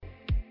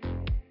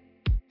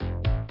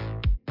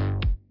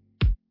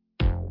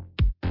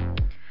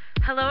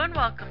Hello and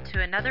welcome to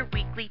another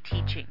weekly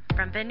teaching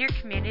from Vineyard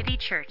Community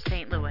Church,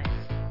 St. Louis.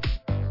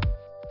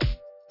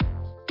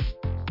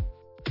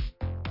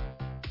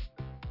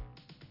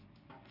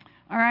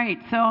 All right,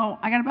 so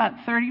I got about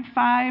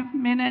 35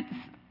 minutes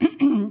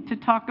to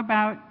talk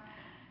about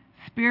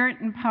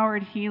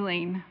spirit-empowered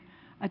healing,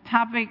 a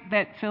topic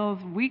that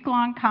fills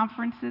week-long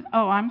conferences.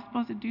 Oh, I'm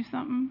supposed to do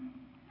something?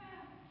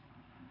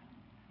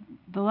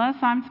 The less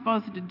I'm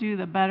supposed to do,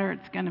 the better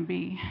it's going to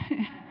be.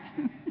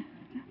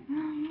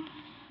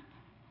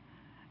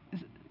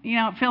 You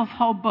know, it fills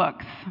whole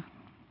books.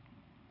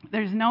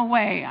 There's no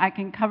way I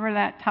can cover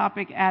that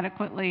topic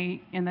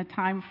adequately in the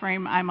time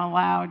frame I'm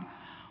allowed,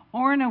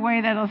 or in a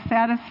way that'll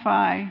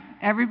satisfy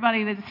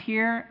everybody that's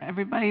here,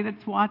 everybody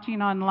that's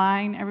watching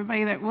online,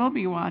 everybody that will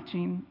be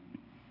watching.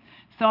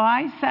 So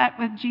I sat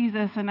with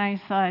Jesus and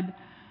I said,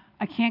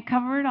 I can't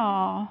cover it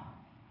all.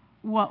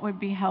 What would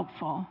be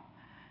helpful?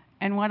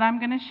 And what I'm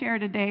going to share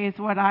today is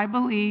what I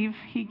believe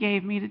He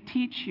gave me to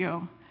teach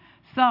you.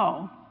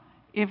 So,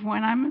 if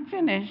when I'm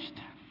finished,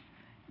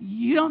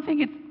 you don't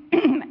think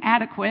it's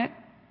adequate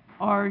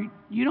or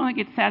you don't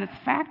think it's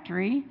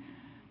satisfactory,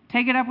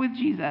 take it up with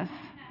Jesus.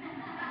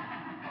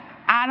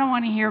 I don't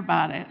want to hear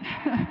about it.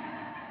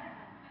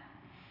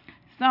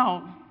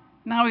 So,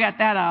 now we got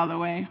that out of the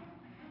way.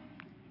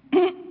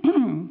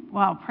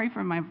 Wow, pray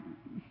for my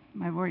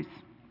voice.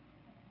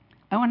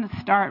 I want to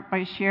start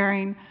by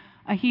sharing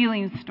a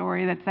healing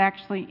story that's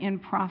actually in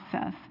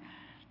process.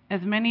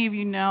 As many of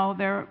you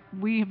know,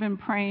 we have been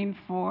praying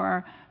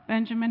for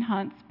Benjamin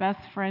Hunt's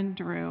best friend,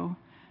 Drew,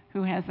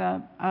 who has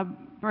a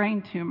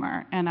brain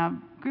tumor, and a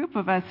group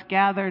of us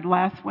gathered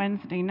last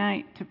Wednesday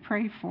night to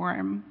pray for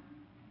him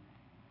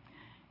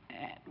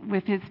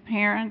with his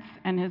parents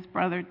and his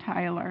brother,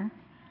 Tyler.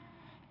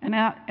 And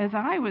as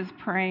I was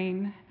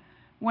praying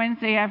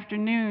Wednesday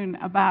afternoon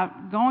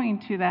about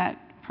going to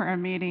that prayer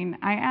meeting,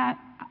 I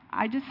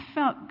just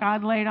felt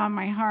God laid on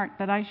my heart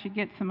that I should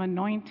get some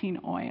anointing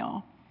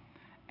oil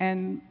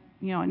and,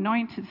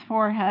 anoint his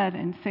forehead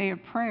and say a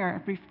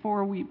prayer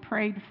before we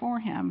prayed for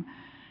him.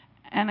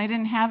 And I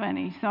didn't have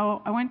any.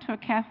 So I went to a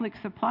Catholic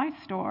supply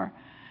store,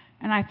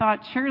 and I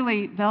thought,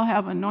 surely they'll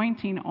have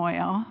anointing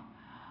oil,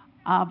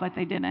 but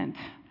they didn't.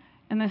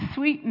 And the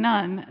sweet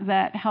nun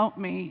that helped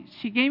me,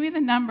 she gave me the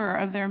number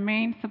of their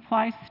main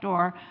supply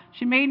store.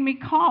 She made me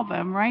call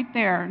them right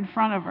there in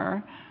front of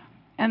her,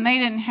 and they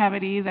didn't have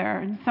it either.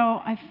 And so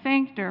I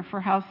thanked her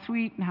for how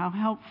sweet and how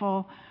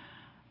helpful.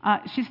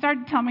 She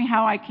started to tell me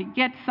how I could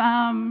get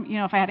some,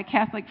 if I had a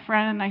Catholic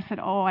friend, and I said,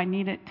 oh, I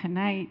need it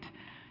tonight.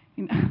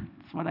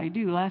 That's what I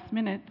do last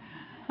minute.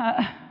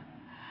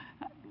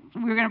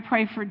 We were going to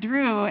pray for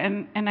Drew,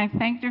 and I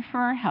thanked her for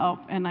her help,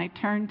 and I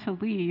turned to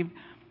leave.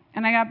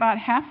 And I got about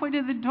halfway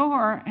to the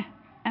door,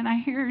 and I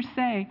hear her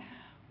say,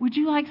 would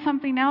you like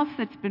something else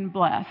that's been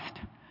blessed?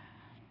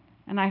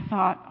 And I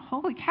thought,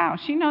 holy cow,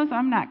 she knows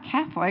I'm not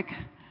Catholic,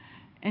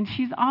 and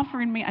she's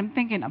offering me, I'm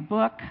thinking, a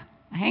book,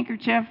 a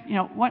handkerchief,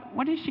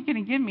 what is she going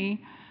to give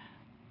me?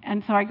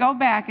 And so I go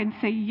back and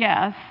say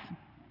yes,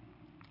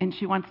 and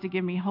she wants to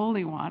give me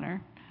holy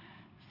water.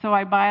 So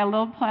I buy a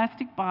little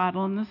plastic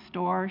bottle in the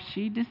store.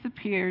 She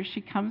disappears.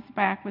 She comes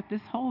back with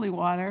this holy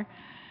water,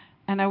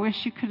 and I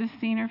wish you could have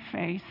seen her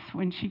face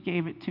when she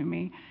gave it to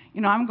me.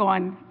 I'm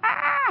going,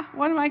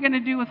 what am I going to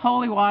do with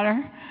holy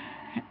water?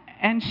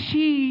 And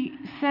she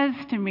says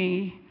to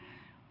me,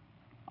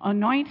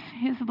 anoint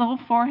his little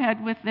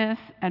forehead with this,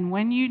 and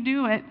when you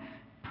do it,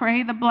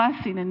 pray the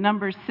blessing in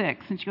number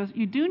 6. And she goes,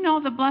 you do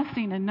know the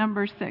blessing in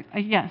number 6?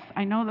 Yes,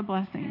 I know the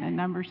blessing in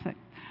number 6.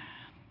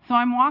 So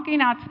I'm walking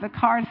out to the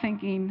car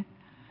thinking,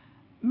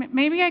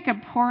 maybe I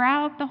could pour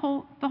out the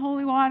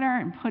holy water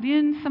and put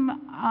in some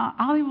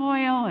olive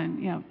oil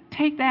and,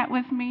 take that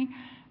with me.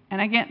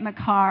 And I get in the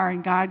car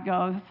and God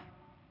goes,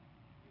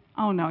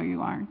 oh, no,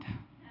 you aren't.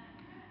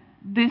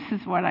 This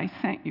is what I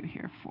sent you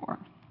here for.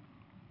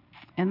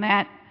 And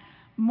that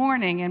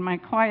morning in my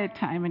quiet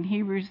time in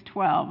Hebrews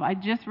 12, I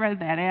just read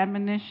that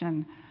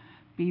admonition,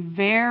 be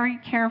very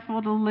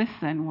careful to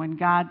listen when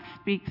God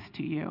speaks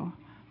to you.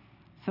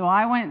 So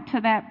I went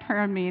to that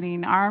prayer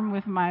meeting armed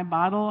with my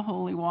bottle of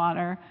holy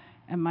water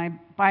and my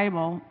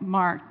Bible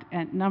marked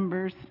at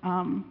Numbers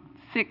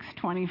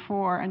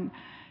 6:24. And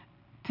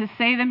to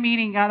say the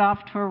meeting got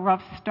off to a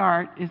rough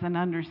start is an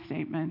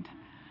understatement.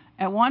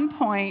 At one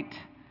point,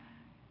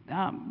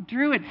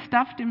 Drew had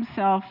stuffed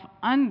himself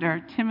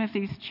under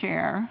Timothy's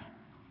chair,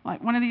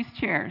 like one of these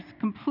chairs,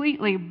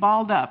 completely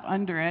balled up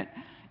under it,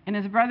 and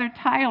his brother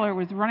Tyler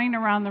was running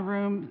around the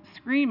room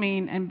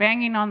screaming and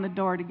banging on the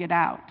door to get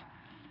out.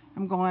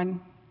 I'm going,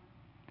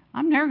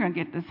 I'm never going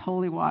to get this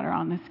holy water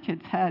on this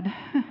kid's head.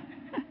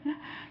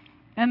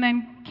 And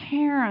then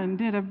Karen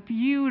did a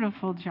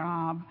beautiful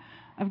job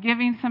of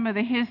giving some of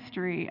the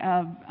history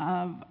of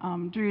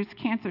Drew's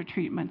cancer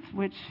treatments,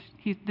 which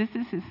this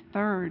is his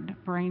 3rd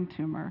brain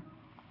tumor,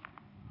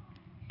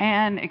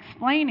 and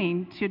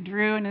explaining to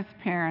Drew and his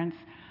parents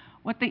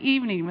what the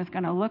evening was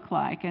going to look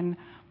like. And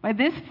by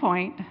this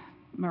point,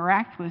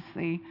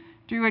 miraculously,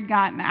 Drew had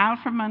gotten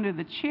out from under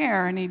the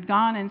chair, and he'd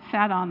gone and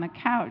sat on the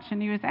couch,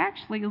 and he was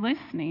actually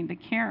listening to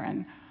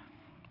Karen.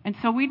 And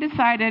so we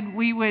decided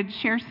we would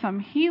share some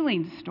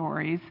healing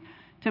stories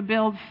to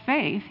build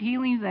faith,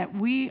 healings that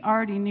we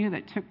already knew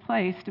that took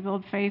place, to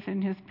build faith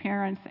in his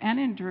parents and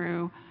in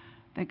Drew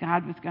that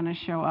God was going to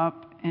show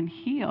up and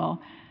heal.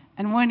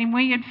 And when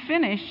we had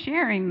finished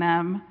sharing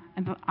them,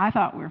 and I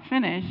thought we were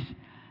finished,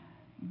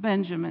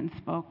 Benjamin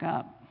spoke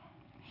up.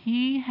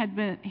 He had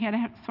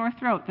a sore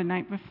throat the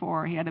night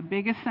before. He had a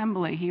big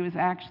assembly he was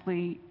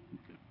actually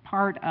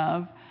part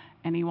of,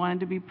 and he wanted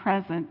to be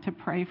present to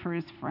pray for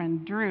his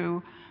friend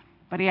Drew,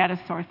 but he had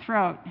a sore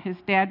throat. His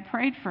dad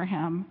prayed for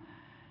him.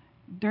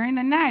 During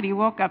the night, he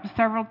woke up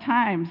several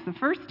times. The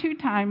first 2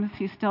 times,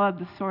 he still had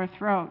the sore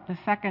throat. The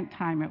second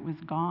time, it was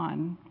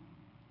gone.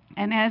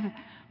 And as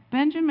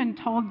Benjamin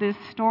told this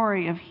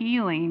story of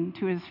healing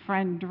to his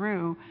friend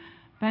Drew,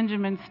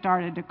 Benjamin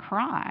started to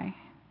cry.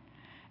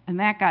 And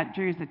that got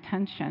Drew's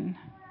attention.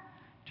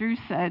 Drew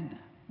said,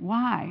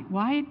 Why?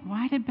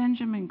 Why did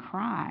Benjamin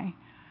cry?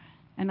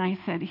 And I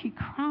said, he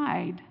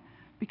cried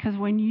because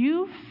when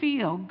you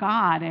feel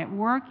God at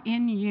work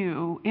in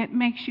you, it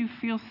makes you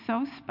feel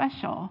so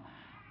special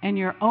and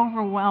you're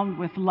overwhelmed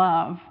with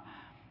love.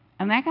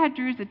 And that got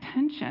Drew's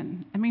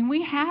attention. I mean,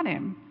 we had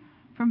him.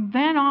 From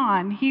then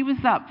on, he was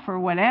up for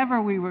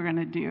whatever we were going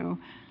to do.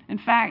 In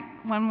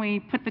fact, when we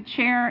put the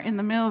chair in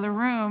the middle of the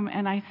room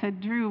and I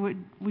said, Drew,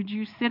 would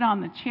you sit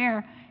on the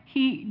chair?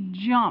 He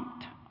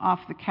jumped off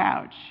the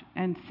couch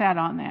and sat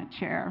on that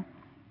chair.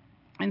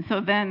 And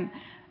so then,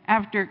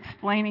 after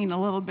explaining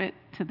a little bit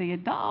to the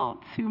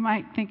adults who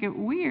might think it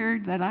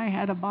weird that I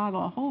had a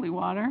bottle of holy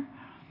water,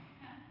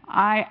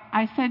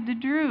 I said to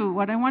Drew,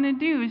 what I want to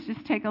do is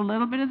just take a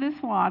little bit of this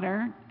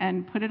water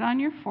and put it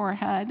on your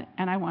forehead,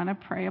 and I want to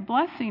pray a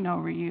blessing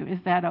over you. Is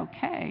that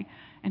okay?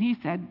 And he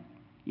said,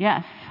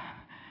 yes.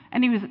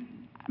 And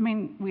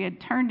we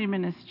had turned him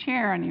in his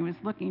chair, and he was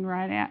looking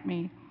right at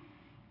me.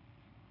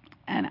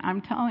 And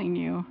I'm telling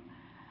you,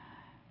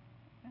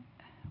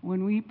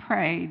 when we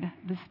prayed,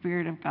 the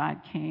Spirit of God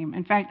came.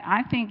 In fact,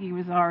 I think he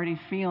was already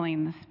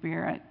feeling the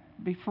Spirit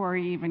before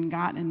he even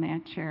got in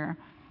that chair.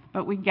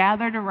 But we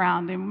gathered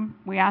around him.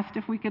 We asked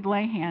if we could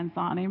lay hands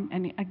on him.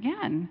 And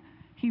again,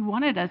 he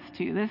wanted us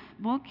to. This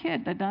little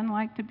kid that doesn't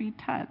like to be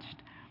touched.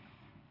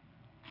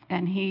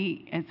 And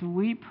as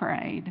we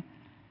prayed,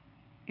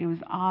 it was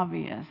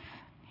obvious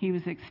he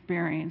was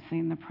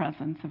experiencing the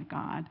presence of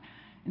God.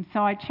 And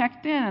so I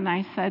checked in and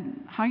I said,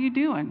 how you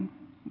doing?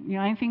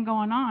 Anything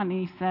going on? And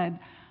he said,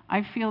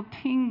 I feel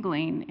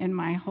tingling in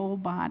my whole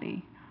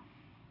body.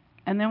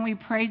 And then we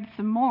prayed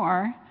some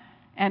more,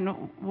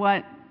 and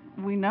what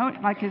we know,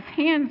 like his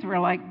hands were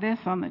like this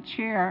on the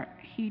chair,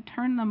 he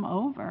turned them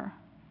over.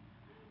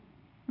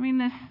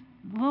 This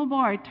little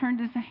boy turned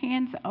his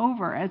hands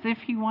over as if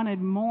he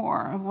wanted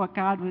more of what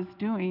God was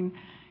doing.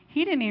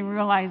 He didn't even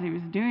realize he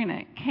was doing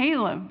it.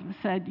 Caleb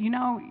said,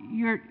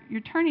 you're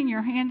turning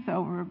your hands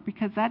over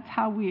because that's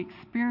how we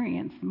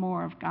experience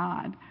more of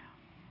God.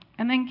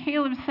 And then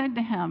Caleb said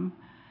to him,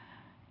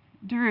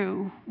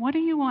 Drew, what do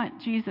you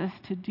want Jesus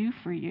to do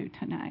for you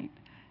tonight?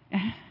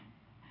 And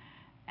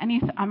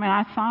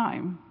I saw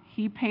him.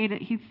 He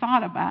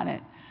thought about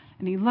it.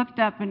 And he looked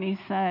up and he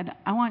said,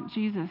 I want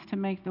Jesus to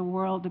make the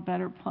world a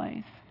better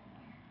place.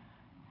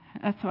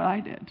 That's what I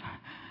did.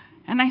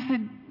 And I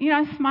said,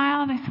 I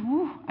smiled. I said,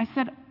 woo. I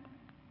said,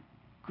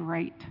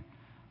 great.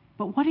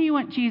 But what do you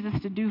want Jesus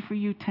to do for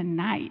you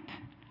tonight?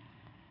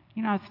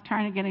 I was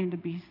trying to get him to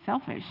be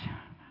selfish.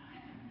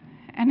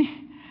 And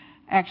he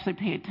actually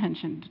paid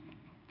attention.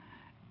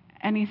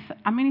 And he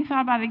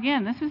thought about it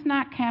again. This was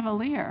not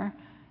cavalier.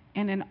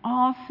 And in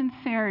all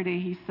sincerity,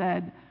 he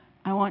said,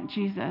 I want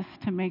Jesus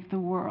to make the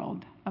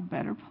world a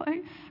better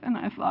place. And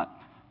I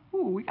thought,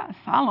 ooh, we got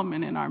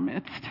Solomon in our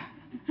midst.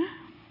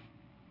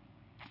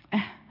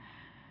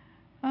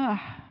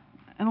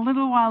 And a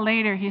little while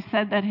later, he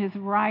said that his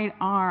right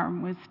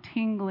arm was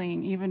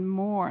tingling even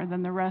more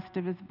than the rest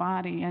of his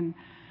body. And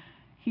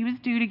he was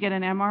due to get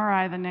an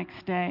MRI the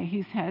next day.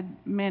 He's had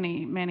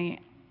many,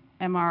 many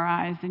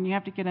MRIs, and you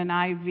have to get an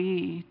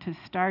IV to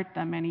start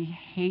them, and he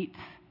hates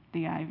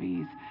the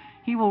IVs.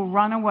 He will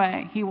run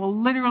away. He will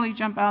literally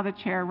jump out of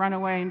the chair, run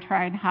away, and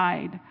try and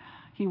hide.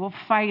 He will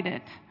fight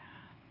it.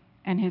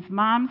 And his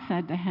mom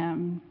said to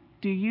him,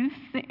 do you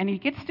think, and he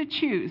gets to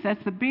choose.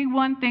 That's the big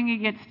one thing he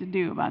gets to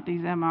do about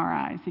these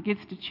MRIs. He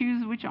gets to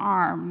choose which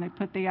arm they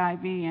put the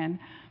IV in.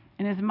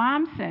 And his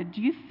mom said,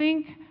 do you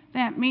think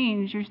that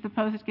means you're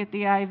supposed to get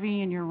the IV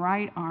in your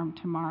right arm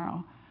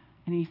tomorrow?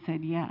 And he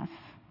said, yes.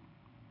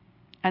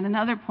 At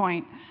another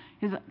point,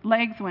 his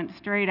legs went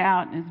straight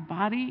out, and his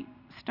body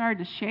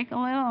started to shake a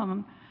little.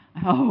 And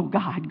oh,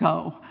 God,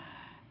 go.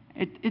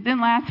 It didn't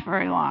last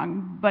very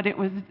long, but it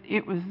was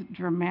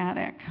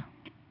dramatic.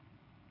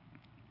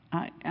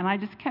 And I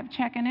just kept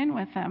checking in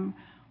with him.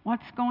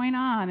 What's going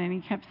on? And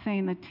he kept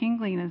saying the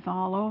tingling is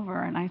all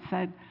over. And I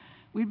said,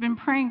 we've been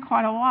praying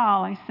quite a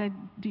while. I said,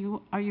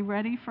 are you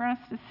ready for us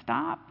to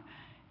stop?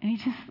 And he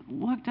just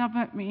looked up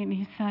at me and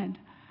he said,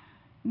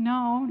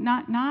 No,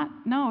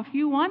 no. If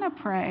you want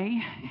to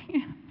pray,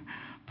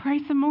 pray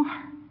some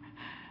more.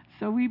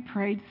 So we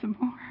prayed some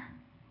more.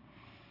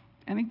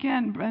 And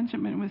again,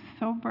 Benjamin was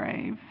so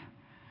brave.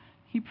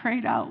 He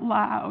prayed out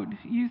loud,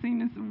 using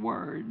his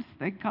words,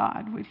 that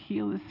God would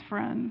heal his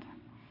friend.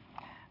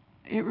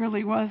 It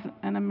really was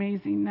an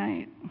amazing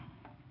night.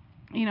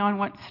 And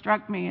what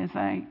struck me as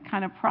I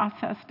kind of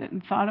processed it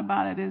and thought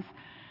about it is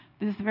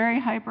this very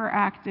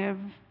hyperactive,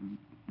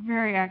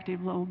 very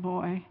active little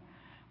boy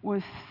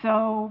was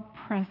so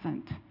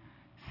present,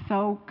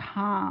 so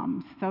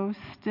calm, so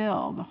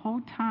still the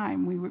whole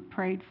time we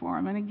prayed for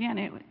him. And again,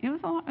 it was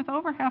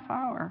over half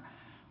hour.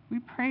 We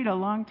prayed a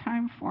long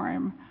time for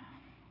him.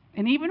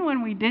 And even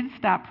when we did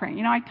stop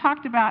praying, I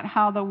talked about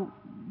how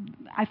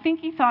I think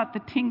he thought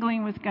the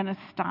tingling was going to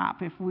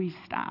stop if we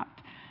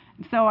stopped.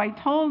 And so I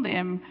told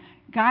him,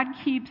 God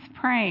keeps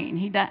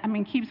praying.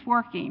 Keeps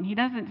working. He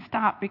doesn't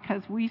stop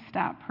because we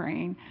stop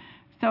praying.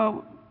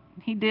 So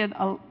we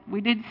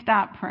did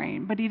stop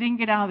praying, but he didn't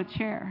get out of the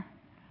chair.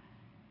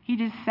 He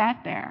just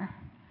sat there.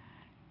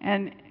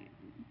 And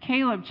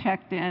Caleb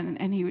checked in,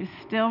 and he was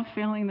still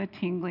feeling the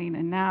tingling,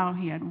 and now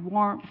he had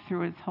warmth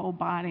through his whole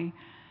body.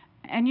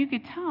 And you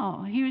could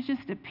tell he was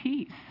just at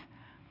peace.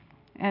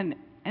 And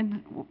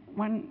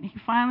when he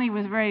finally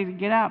was ready to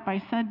get up,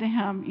 I said to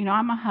him,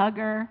 I'm a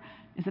hugger.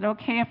 Is it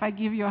okay if I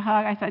give you a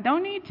hug? I said, I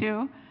don't need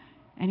to.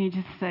 And he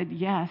just said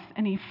yes.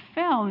 And he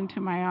fell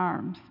into my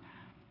arms.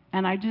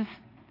 And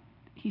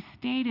he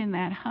stayed in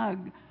that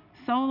hug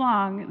so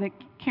long that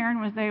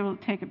Karen was able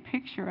to take a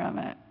picture of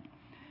it.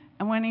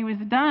 And when he was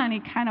done, he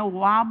kind of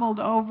wobbled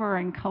over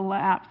and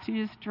collapsed.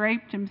 He just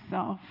draped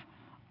himself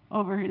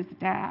over his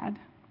dad.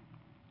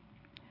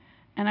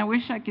 And I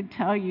wish I could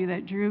tell you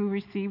that Drew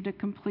received a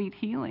complete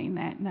healing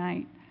that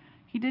night.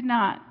 He did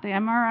not. The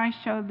MRI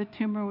showed the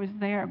tumor was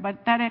there,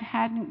 but that it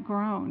hadn't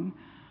grown.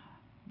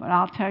 But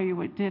I'll tell you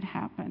what did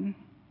happen.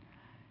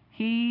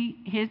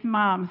 His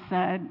mom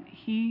said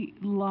he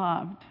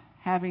loved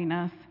having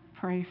us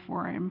pray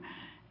for him,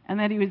 and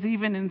that he was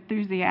even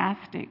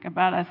enthusiastic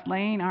about us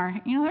laying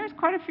there's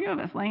quite a few of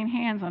us laying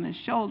hands on his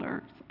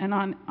shoulders and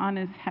on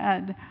his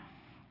head.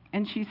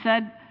 And she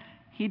said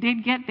he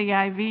did get the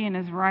IV in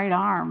his right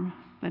arm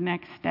the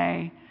next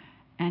day,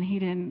 and he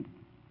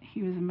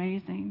was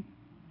amazing.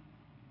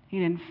 He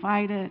didn't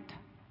fight it.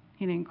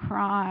 He didn't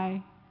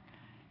cry.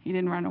 He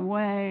didn't run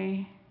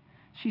away.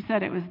 She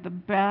said it was the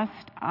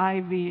best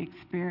IV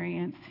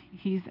experience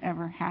he's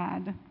ever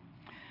had.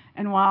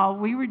 And while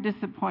we were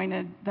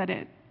disappointed that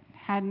it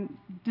hadn't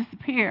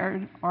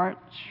disappeared or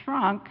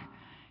shrunk,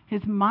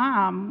 his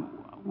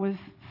mom was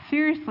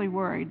seriously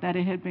worried that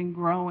it had been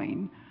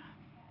growing.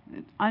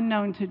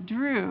 Unknown to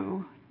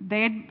Drew,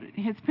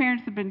 his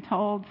parents had been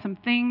told some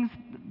things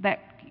that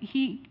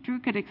Drew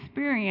could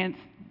experience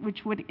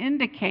which would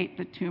indicate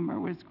the tumor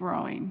was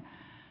growing.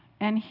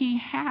 And he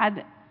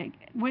had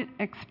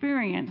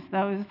experienced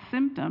those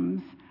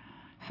symptoms,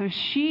 so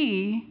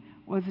she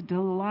was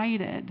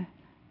delighted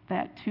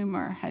that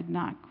tumor had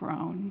not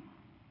grown.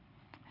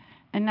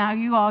 And now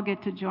you all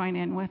get to join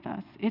in with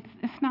us.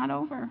 It's not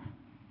over.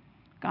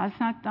 God's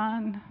not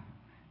done.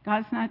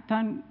 God's not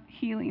done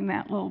healing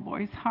that little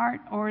boy's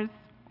heart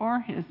or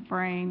his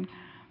brain.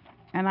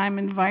 And I'm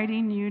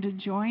inviting you to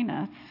join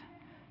us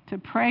to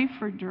pray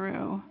for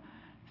Drew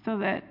so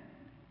that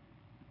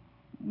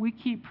we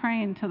keep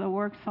praying till the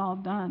work's all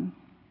done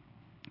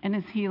and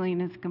his healing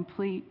is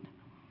complete.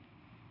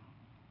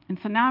 And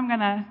so now I'm going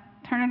to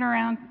turn it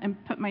around and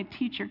put my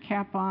teacher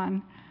cap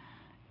on.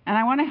 And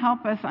I want to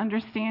help us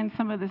understand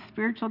some of the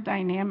spiritual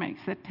dynamics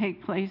that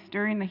take place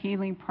during the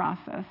healing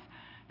process.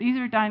 These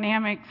are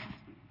dynamics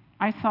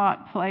I saw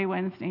at play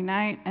Wednesday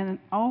night and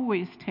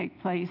always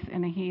take place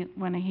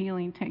when a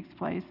healing takes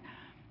place.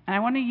 And I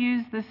want to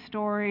use the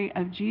story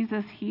of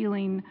Jesus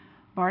healing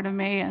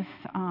Bartimaeus,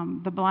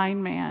 the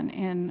blind man,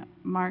 in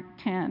Mark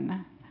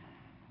 10.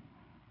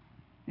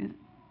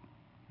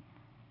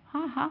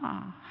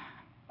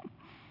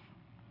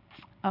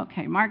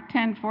 Okay, Mark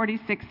 10,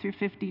 46 through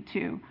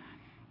 52.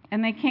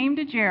 And they came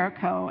to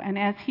Jericho, and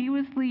as he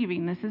was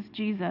leaving, this is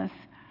Jesus,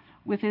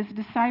 with his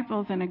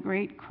disciples and a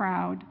great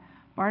crowd,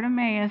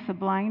 Bartimaeus, a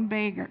blind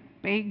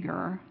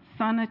beggar,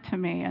 son of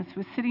Timaeus,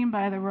 was sitting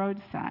by the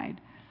roadside.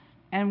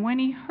 And when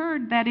he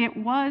heard that it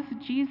was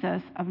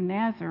Jesus of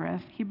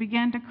Nazareth, he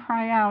began to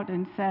cry out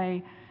and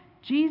say,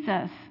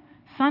 Jesus,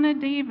 Son of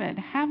David,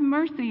 have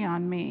mercy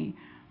on me.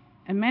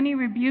 And many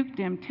rebuked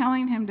him,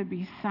 telling him to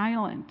be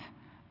silent.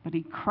 But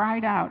he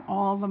cried out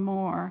all the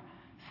more,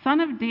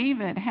 Son of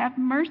David, have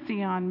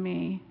mercy on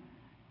me.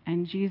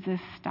 And Jesus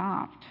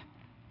stopped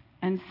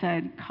and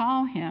said,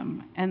 Call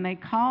him. And they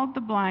called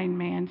the blind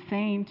man,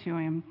 saying to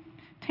him,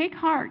 Take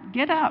heart,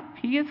 get up,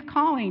 he is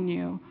calling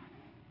you.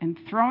 And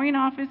throwing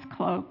off his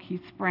cloak, he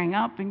sprang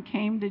up and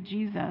came to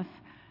Jesus.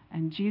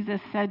 And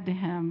Jesus said to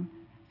him,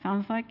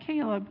 sounds like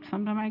Caleb,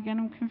 sometimes I get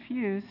him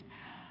confused,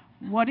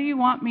 What do you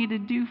want me to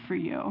do for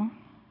you?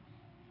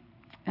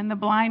 And the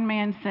blind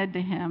man said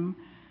to him,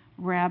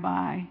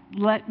 Rabbi,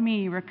 let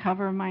me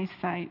recover my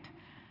sight.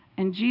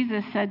 And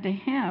Jesus said to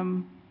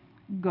him,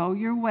 Go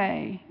your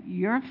way.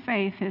 Your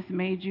faith has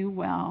made you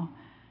well."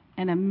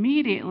 And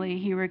immediately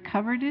he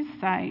recovered his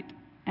sight,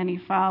 and he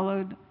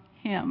followed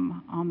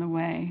him on the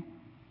way.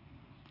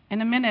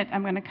 In a minute,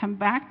 I'm going to come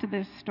back to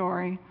this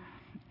story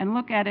and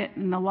look at it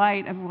in the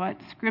light of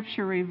what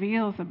Scripture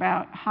reveals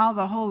about how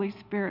the Holy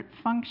Spirit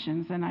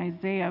functions in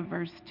Isaiah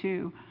verse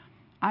 2.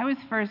 I was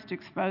first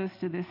exposed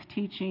to this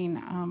teaching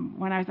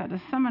when I was at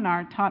a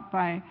seminar taught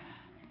by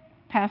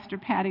Pastor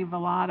Patty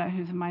Vallada,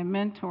 who's my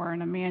mentor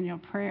in Emmanuel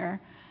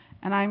Prayer.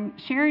 And I'm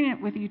sharing it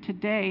with you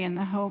today in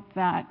the hope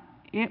that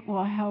it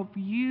will help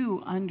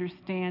you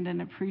understand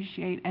and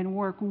appreciate and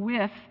work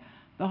with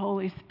the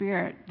Holy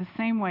Spirit the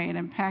same way it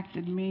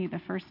impacted me the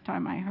first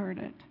time I heard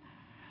it.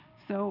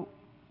 So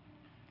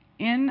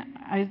in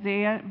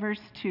Isaiah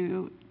verse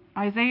 2,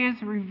 Isaiah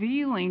is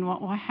revealing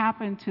what will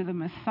happen to the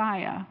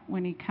Messiah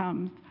when he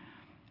comes.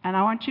 And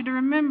I want you to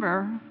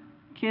remember,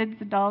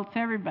 kids, adults,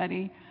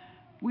 everybody,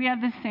 we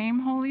have the same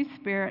Holy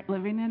Spirit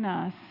living in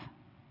us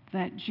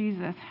that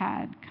Jesus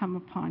had come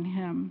upon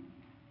him.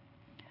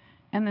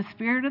 "And the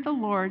Spirit of the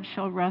Lord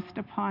shall rest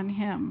upon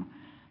him,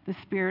 the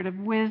Spirit of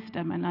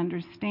wisdom and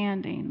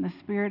understanding, the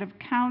Spirit of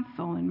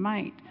counsel and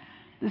might,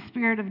 the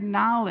Spirit of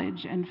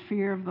knowledge and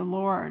fear of the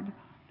Lord."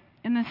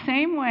 In the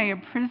same way a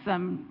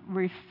prism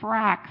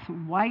refracts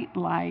white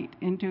light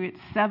into its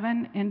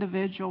 7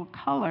 individual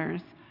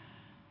colors,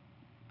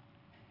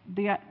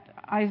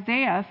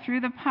 Isaiah, through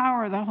the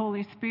power of the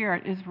Holy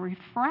Spirit, is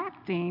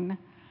refracting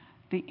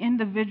the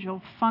individual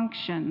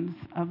functions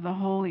of the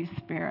Holy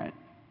Spirit.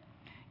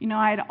 You know,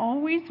 I'd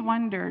always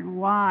wondered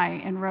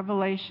why in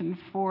Revelation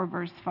 4,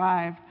 verse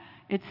 5,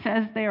 it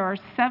says there are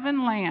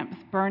 7 lamps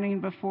burning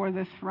before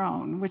the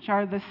throne, which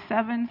are the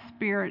 7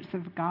 spirits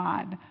of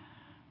God.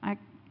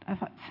 I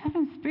thought,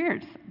 7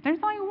 spirits?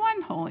 There's only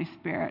one Holy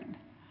Spirit.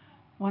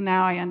 Well,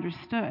 now I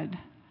understood.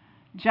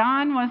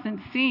 John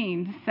wasn't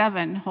seeing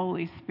 7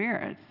 Holy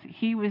Spirits.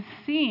 He was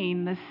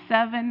seeing the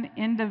 7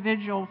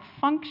 individual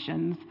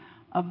functions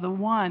of the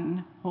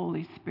one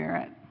Holy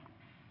Spirit.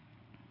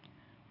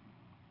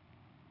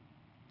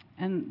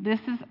 And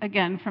this is,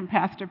 again, from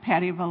Pastor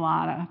Patty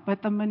Vallada.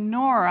 But the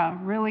menorah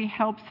really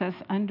helps us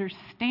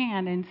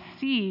understand and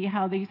see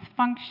how these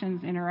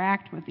functions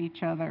interact with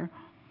each other.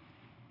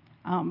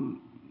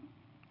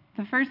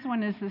 The first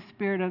one is the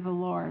Spirit of the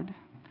Lord.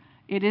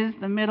 It is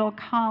the middle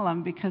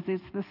column because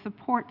it's the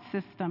support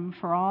system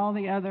for all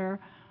the other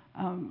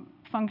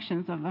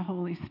functions of the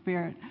Holy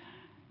Spirit.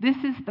 This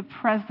is the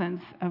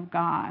presence of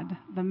God,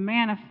 the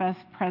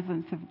manifest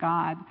presence of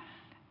God.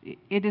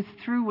 It is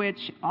through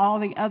which all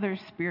the other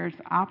spirits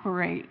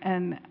operate.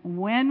 And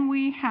when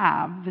we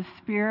have the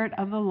Spirit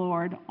of the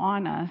Lord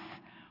on us,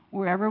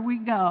 wherever we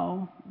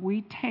go,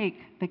 we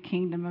take the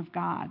kingdom of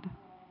God.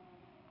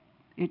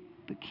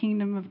 The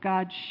kingdom of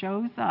God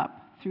shows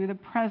up through the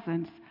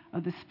presence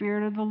of the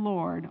Spirit of the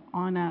Lord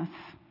on us.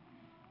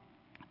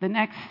 The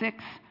next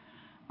 6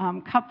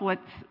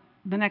 couplets,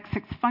 the next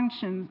 6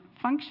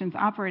 functions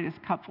operate as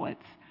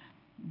couplets.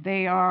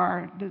 They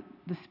are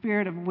the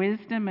Spirit of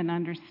wisdom and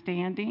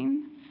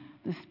understanding,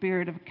 the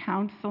Spirit of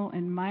counsel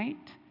and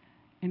might,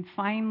 and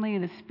finally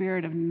the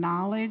Spirit of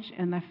knowledge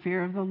and the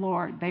fear of the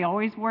Lord. They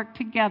always work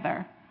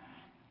together.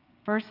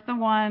 First the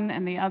one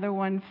and the other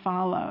one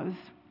follows.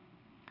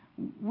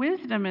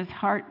 Wisdom is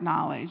heart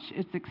knowledge.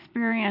 It's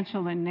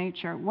experiential in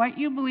nature. What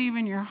you believe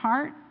in your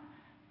heart,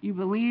 you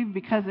believe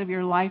because of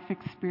your life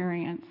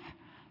experience.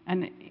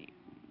 And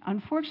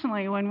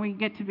unfortunately, when we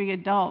get to be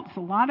adults, a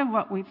lot of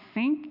what we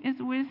think is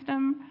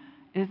wisdom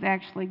is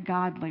actually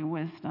godly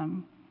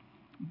wisdom.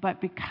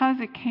 But because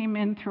it came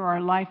in through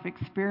our life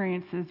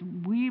experiences,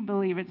 we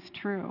believe it's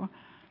true.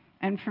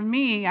 And for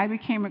me, I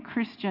became a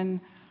Christian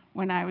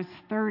when I was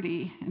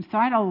 30. And so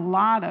I had a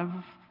lot of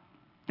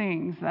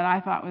things that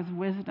I thought was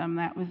wisdom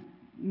that was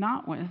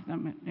not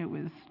wisdom.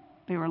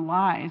 They were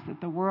lies that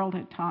the world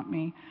had taught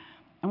me.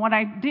 And what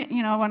I did,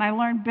 when I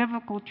learned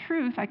biblical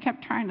truth, I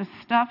kept trying to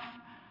stuff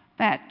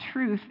that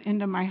truth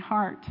into my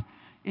heart.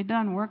 It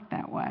doesn't work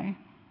that way.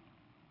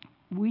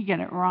 We get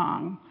it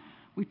wrong.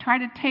 We try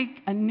to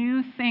take a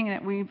new thing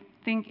that we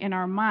think in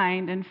our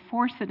mind and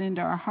force it into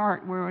our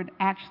heart where it would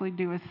actually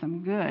do us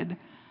some good,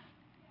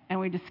 and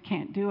we just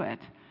can't do it.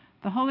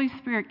 The Holy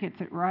Spirit gets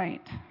it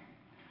right.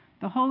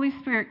 The Holy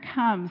Spirit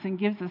comes and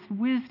gives us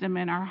wisdom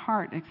in our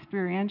heart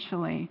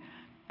experientially,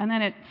 and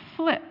then it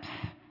flips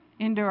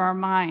into our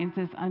minds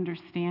as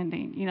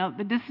understanding.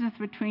 The distance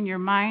between your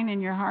mind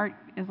and your heart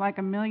is like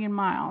 1,000,000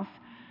 miles.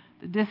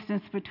 The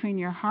distance between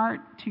your heart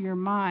to your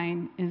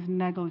mind is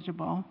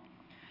negligible.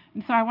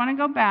 And so I want to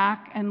go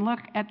back and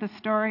look at the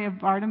story of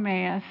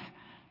Bartimaeus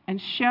and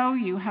show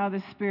you how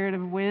the Spirit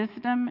of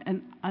wisdom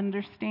and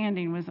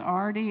understanding was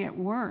already at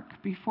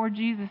work before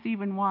Jesus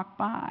even walked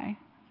by.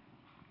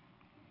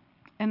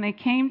 And they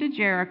came to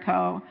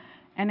Jericho,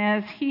 and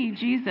as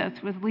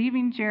Jesus, was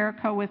leaving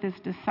Jericho with his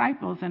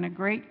disciples and a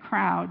great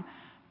crowd,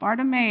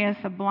 Bartimaeus,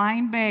 a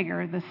blind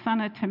beggar, the son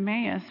of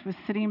Timaeus, was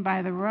sitting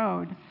by the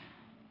road.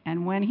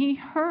 And when he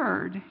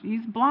heard,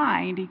 he's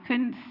blind, he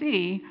couldn't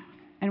see,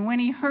 and when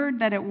he heard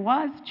that it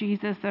was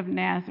Jesus of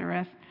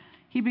Nazareth,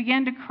 He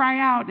began to cry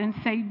out and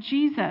say,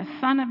 "Jesus,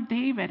 Son of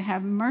David,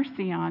 have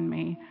mercy on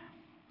me."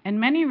 And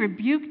many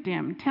rebuked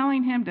him,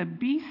 telling him to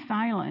be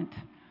silent.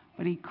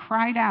 But he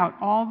cried out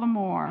all the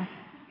more,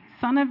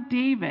 "Son of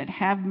David,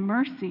 have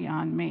mercy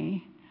on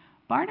me."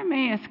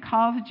 Bartimaeus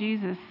calls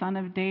Jesus Son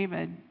of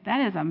David. That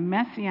is a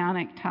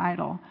messianic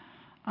title.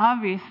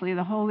 Obviously,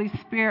 the Holy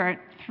Spirit,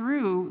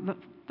 through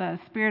the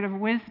Spirit of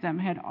wisdom,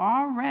 had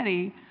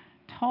already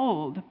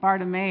told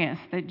Bartimaeus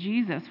that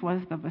Jesus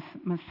was the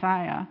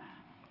Messiah.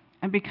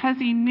 And because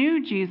he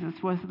knew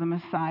Jesus was the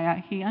Messiah,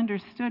 he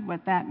understood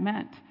what that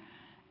meant.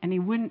 And he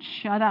wouldn't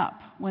shut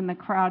up when the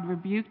crowd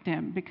rebuked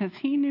him because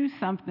he knew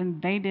something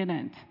they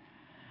didn't.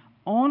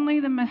 Only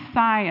the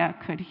Messiah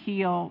could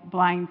heal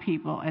blind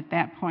people at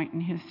that point in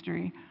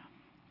history.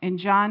 In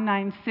John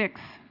 9:6,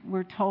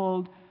 we're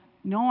told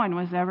no one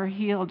was ever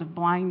healed of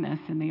blindness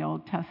in the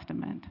Old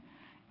Testament.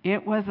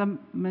 It was a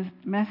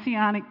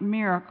messianic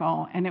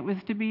miracle, and it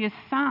was to be a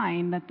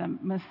sign that the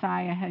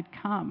Messiah had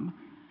come.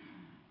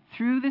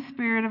 Through the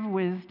Spirit of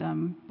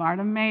wisdom,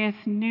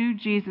 Bartimaeus knew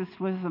Jesus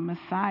was the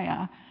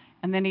Messiah,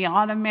 and then he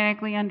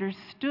automatically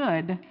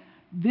understood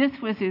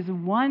this was his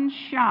one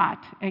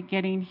shot at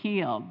getting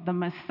healed. The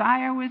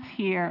Messiah was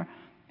here,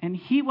 and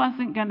he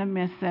wasn't going to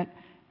miss it,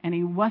 and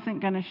he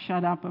wasn't going to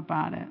shut up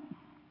about it.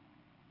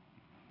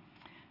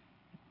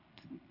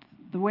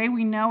 The way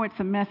we know it's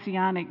a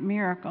messianic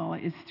miracle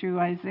is through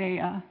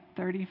Isaiah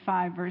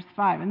 35, verse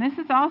 5. And this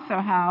is also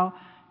how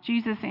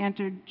Jesus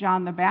answered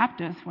John the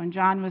Baptist when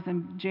John was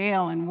in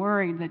jail and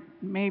worried that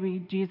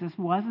maybe Jesus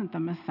wasn't the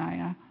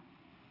Messiah.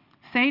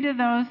 "Say to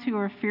those who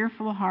are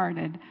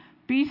fearful-hearted,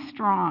 be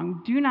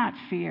strong, do not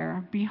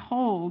fear.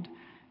 Behold,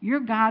 your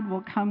God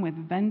will come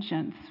with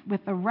vengeance,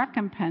 with the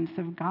recompense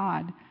of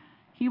God.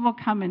 He will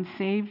come and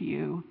save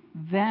you.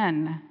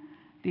 Then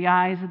the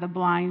eyes of the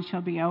blind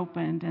shall be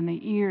opened, and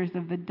the ears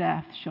of the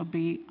deaf shall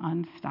be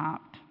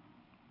unstopped."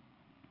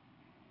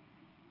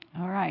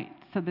 All right,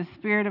 so the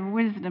spirit of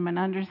wisdom and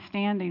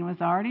understanding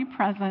was already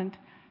present.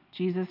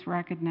 Jesus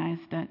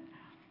recognized it,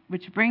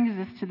 which brings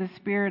us to the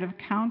spirit of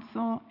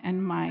counsel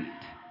and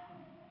might.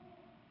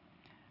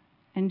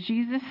 And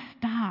Jesus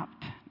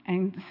stopped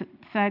and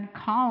said,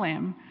 "Call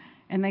him."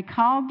 And they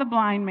called the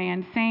blind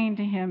man, saying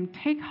to him,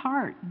 "Take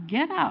heart,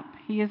 get up,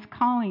 he is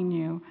calling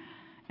you."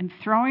 And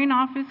throwing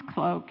off his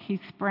cloak, he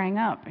sprang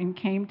up and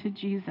came to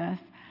Jesus.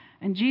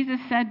 And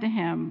Jesus said to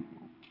him,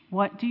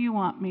 "What do you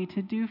want me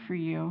to do for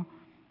you?"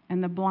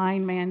 And the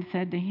blind man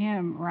said to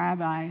him,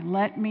 "Rabbi,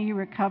 let me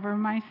recover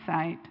my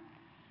sight."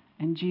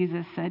 And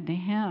Jesus said to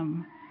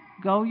him,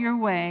 "Go your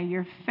way,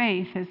 your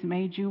faith has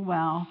made you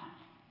well."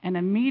 And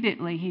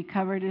immediately he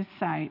covered his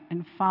sight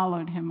and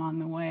followed him on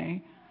the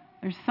way.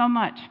 There's so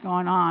much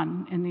going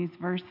on in these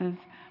verses.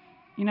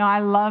 You know, I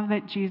love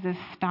that Jesus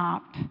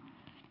stopped.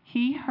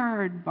 He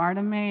heard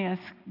Bartimaeus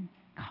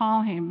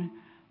call him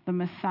the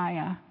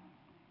Messiah.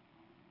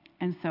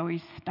 And so he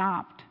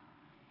stopped.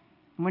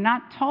 We're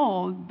not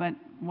told, but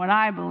what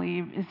I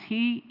believe is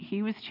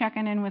he was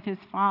checking in with his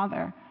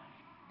Father.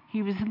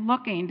 He was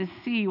looking to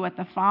see what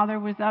the Father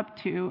was up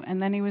to,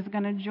 and then he was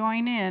going to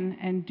join in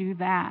and do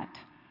that.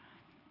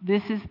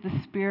 This is the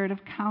spirit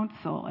of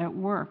counsel at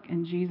work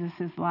in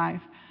Jesus'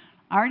 life.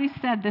 I already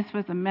said this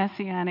was a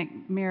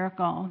messianic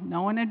miracle.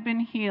 No one had been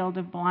healed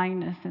of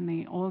blindness in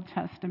the Old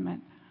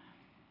Testament.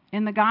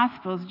 In the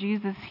Gospels,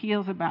 Jesus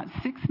heals about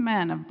 6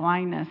 men of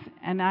blindness,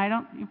 and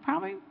you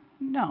probably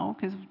know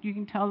because you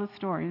can tell the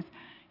stories.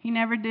 He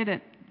never did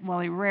it, well,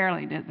 he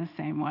rarely did it the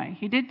same way.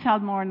 He did tell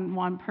more than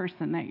one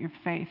person that your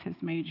faith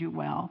has made you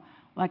well,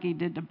 like he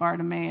did to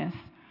Bartimaeus.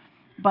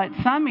 But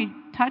some he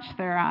touched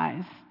their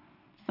eyes.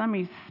 Some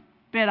he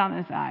spit on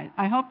his eyes.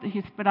 I hope that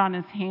he spit on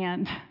his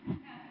hand.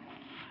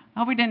 I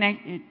hope he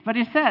didn't, but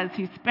it says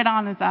he spit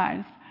on his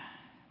eyes.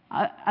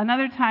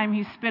 Another time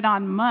he spit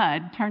on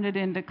mud, turned it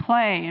into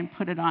clay, and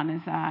put it on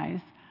his eyes.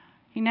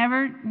 He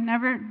never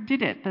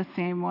did it the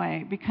same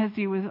way because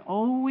he was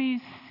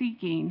always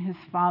seeking his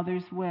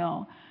Father's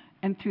will.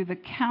 And through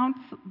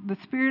the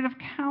spirit of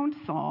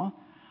counsel,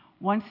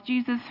 once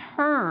Jesus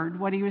heard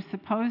what he was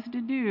supposed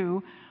to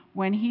do,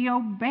 when he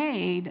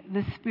obeyed,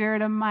 the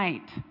spirit of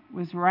might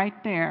was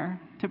right there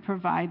to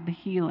provide the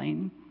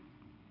healing.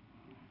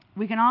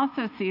 We can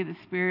also see the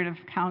spirit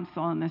of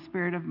counsel and the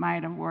spirit of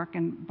might of work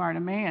in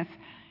Bartimaeus.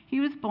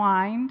 He was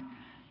blind.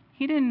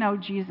 He didn't know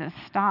Jesus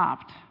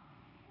stopped.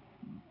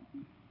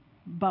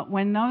 But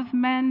when those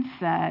men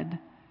said,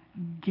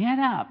 "Get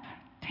up,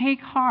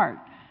 take heart,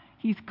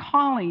 he's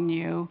calling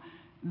you,"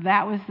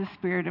 that was the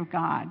Spirit of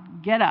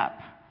God. Get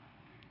up.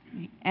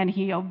 And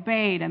he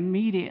obeyed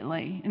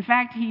immediately. In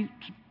fact, he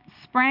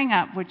sprang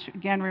up, which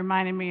again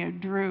reminded me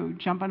of Drew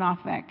jumping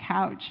off that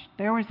couch.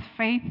 There was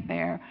faith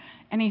there.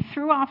 And he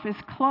threw off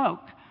his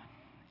cloak.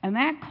 And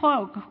that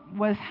cloak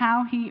was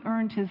how he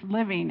earned his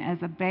living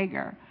as a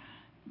beggar.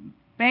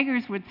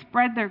 Beggars would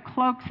spread their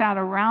cloaks out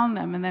around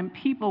them, and then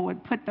people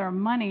would put their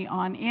money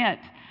on it.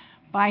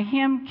 By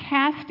him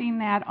casting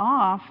that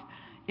off,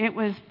 it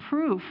was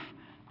proof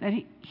that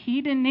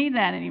he didn't need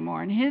that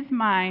anymore. In his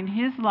mind,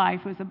 his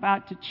life was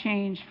about to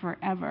change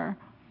forever.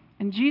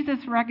 And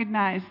Jesus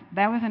recognized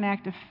that was an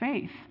act of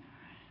faith.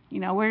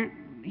 Where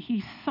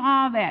he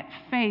saw that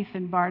faith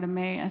in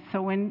Bartimaeus.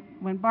 So when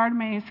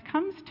Bartimaeus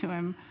comes to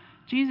him,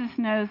 Jesus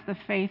knows the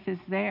faith is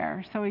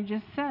there. So he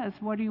just says,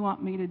 "What do you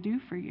want me to do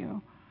for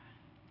you?"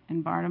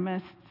 And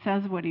Bartimaeus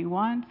says what he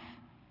wants.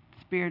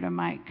 Spirit of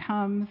might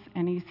comes,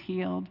 and he's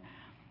healed.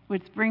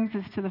 Which brings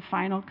us to the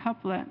final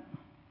couplet.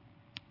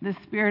 The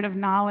spirit of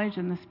knowledge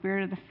and the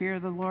spirit of the fear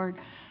of the Lord.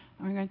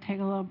 We're going to take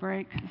a little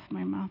break because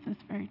my mouth is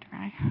very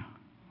dry.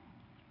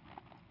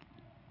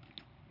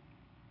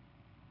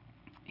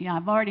 Yeah,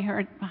 I've already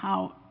heard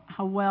how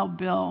well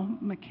Bill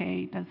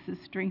McKay does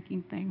this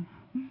drinking thing.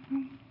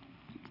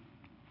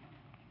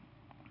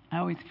 I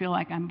always feel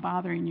like I'm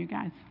bothering you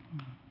guys.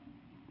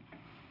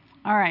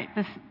 All right,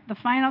 the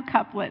final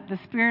couplet, the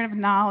spirit of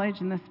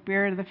knowledge and the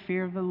spirit of the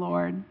fear of the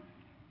Lord.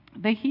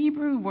 The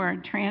Hebrew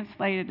word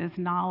translated as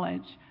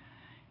knowledge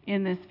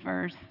in this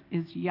verse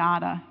is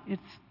yada.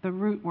 The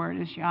root word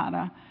is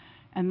yada.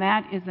 And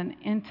that is an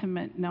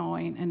intimate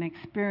knowing, an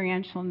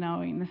experiential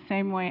knowing, the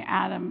same way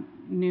Adam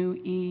knew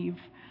Eve.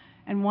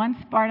 And once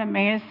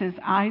Bartimaeus'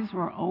 eyes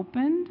were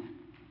opened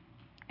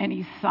and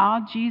he saw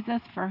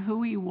Jesus for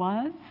who he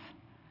was,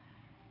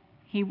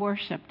 he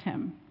worshiped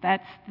him.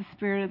 That's the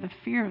spirit of the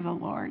fear of the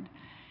Lord.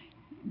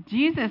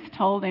 Jesus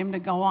told him to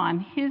go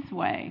on his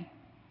way.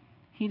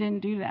 He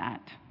didn't do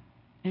that.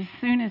 As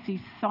soon as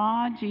he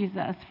saw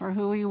Jesus for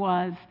who he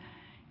was,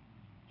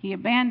 he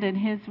abandoned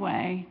his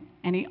way,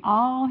 and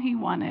all he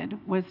wanted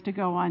was to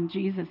go on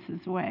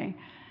Jesus' way.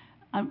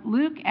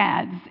 Luke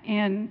adds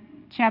in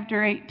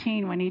chapter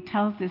 18, when he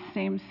tells this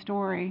same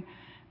story,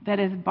 that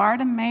as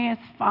Bartimaeus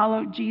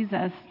followed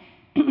Jesus,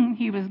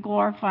 he was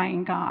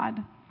glorifying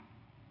God.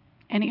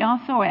 And he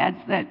also adds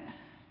that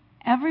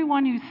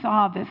everyone who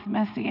saw this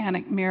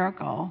messianic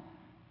miracle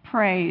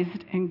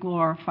praised and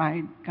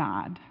glorified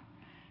God.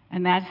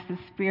 And that's the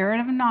spirit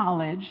of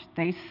knowledge.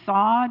 They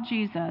saw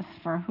Jesus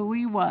for who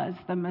he was,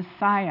 the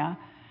Messiah,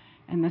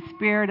 and the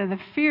spirit of the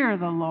fear of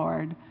the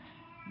Lord.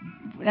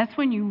 That's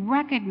when you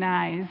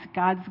recognize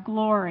God's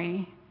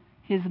glory,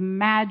 his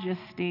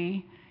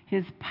majesty,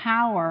 his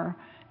power,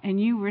 and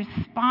you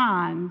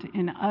respond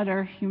in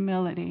utter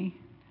humility.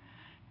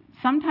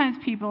 Sometimes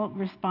people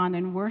respond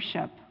in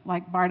worship,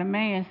 like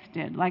Bartimaeus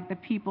did, like the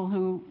people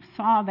who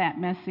saw that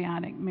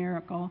messianic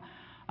miracle.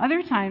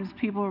 Other times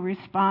people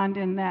respond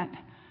in that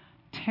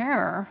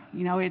terror.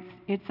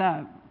 It's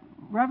a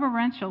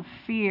reverential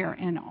fear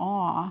and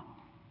awe,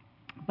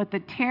 but the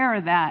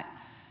terror that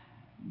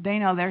they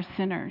know they're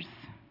sinners.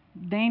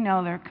 They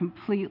know they're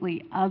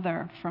completely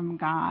other from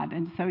God,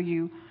 and so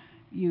you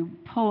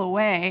pull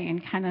away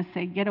and kind of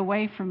say, "Get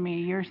away from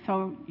me. You're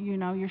so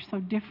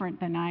different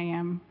than I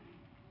am."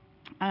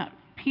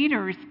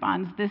 Peter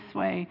responds this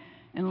way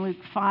in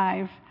Luke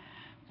 5.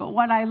 But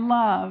what I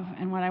love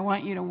and what I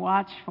want you to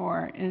watch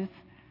for is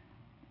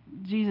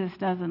Jesus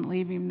doesn't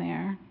leave him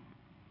there.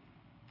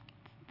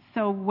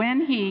 So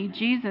when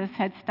Jesus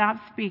had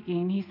stopped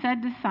speaking, he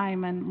said to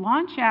Simon,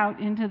 "Launch out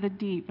into the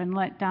deep and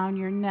let down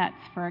your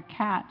nets for a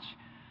catch."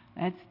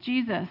 That's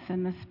Jesus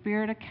in the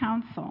spirit of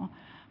counsel.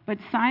 But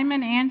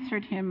Simon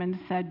answered him and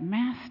said,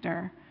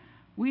 "Master,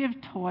 we have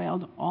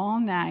toiled all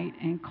night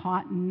and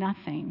caught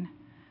nothing.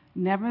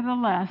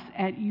 Nevertheless,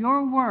 at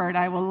your word,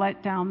 I will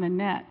let down the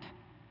net."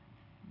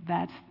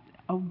 That's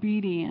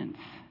obedience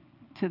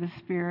to the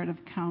spirit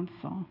of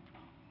counsel.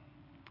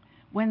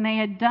 When they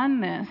had done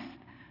this,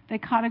 they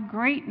caught a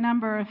great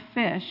number of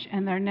fish,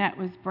 and their net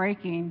was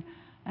breaking.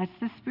 That's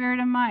the spirit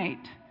of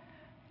might.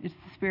 It's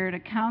the spirit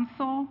of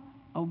counsel,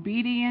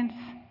 obedience,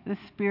 the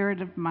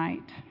spirit of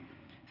might.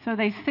 So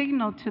they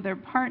signaled to their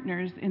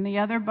partners in the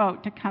other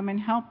boat to come and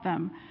help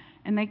them.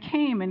 And they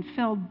came and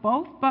filled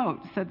both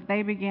boats so that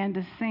they began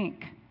to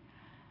sink.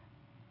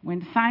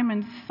 When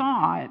Simon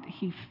saw it,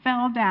 he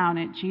fell down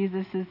at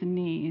Jesus'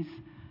 knees,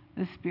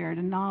 the spirit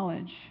of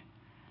knowledge.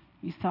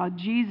 He saw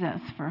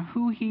Jesus for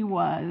who he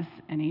was,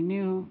 and he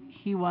knew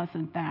he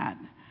wasn't that.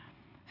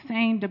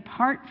 Saying,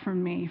 "Depart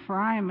from me, for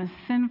I am a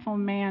sinful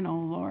man, O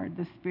Lord,"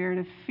 the spirit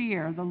of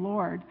fear of the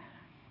Lord.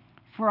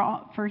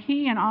 For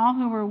he and all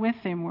who were with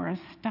him were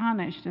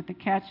astonished at the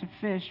catch of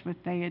fish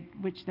which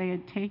they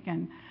had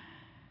taken.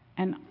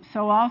 And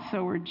so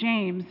also were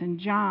James and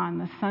John,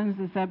 the sons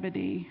of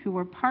Zebedee, who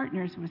were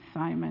partners with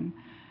Simon.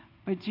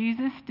 But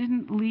Jesus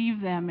didn't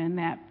leave them in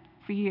that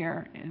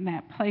fear, in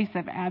that place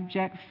of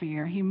abject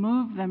fear. He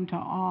moved them to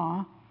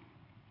awe.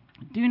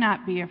 "Do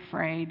not be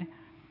afraid.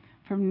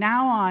 From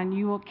now on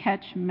you will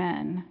catch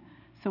men."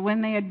 So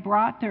when they had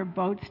brought their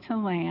boats to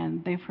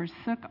land, they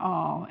forsook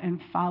all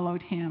and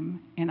followed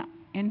him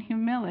in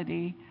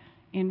humility,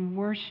 in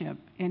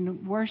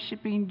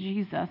worshiping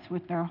Jesus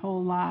with their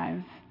whole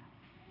lives.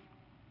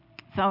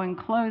 So in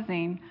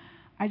closing,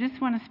 I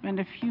just want to spend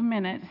a few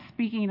minutes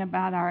speaking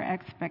about our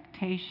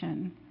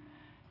expectation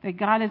that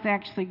God is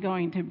actually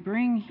going to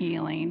bring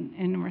healing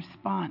in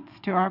response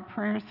to our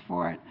prayers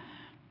for it.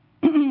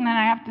 And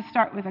I have to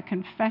start with a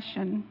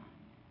confession.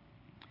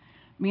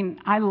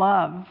 I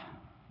love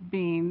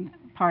being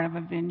part of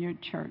a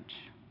Vineyard church.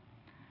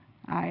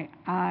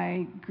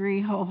 I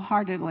agree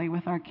wholeheartedly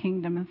with our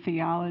kingdom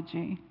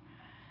theology.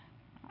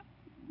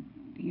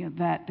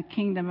 That the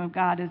kingdom of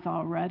God is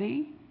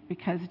already,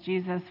 because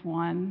Jesus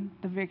won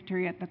the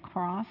victory at the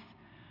cross,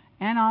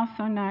 and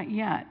also not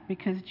yet,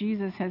 because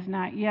Jesus has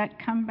not yet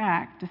come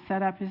back to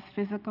set up his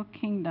physical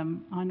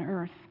kingdom on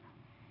earth.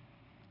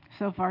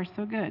 So far,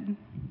 so good.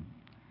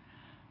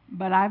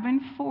 But I've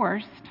been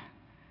forced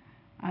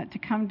to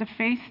come to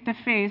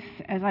face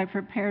as I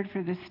prepared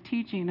for this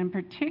teaching, and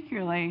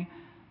particularly,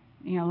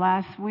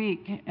 last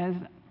week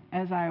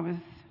as I was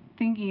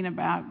thinking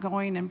about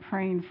going and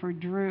praying for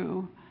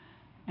Drew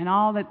and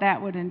all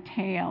that would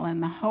entail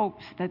and the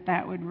hopes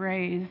that would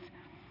raise.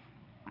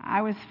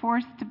 I was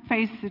forced to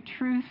face the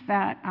truth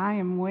that I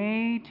am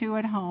way too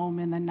at home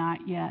in the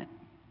not yet.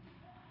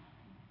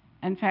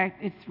 In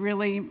fact, it's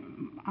really,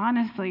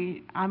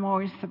 honestly, I'm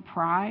always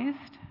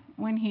surprised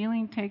when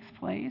healing takes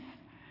place,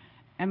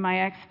 and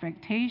my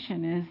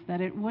expectation is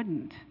that it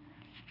wouldn't.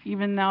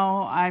 Even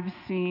though I've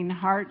seen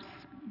hearts,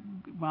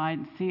 well, I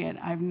didn't see it,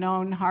 I've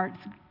known hearts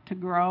to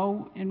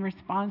grow in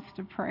response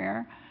to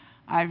prayer.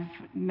 I've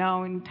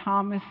known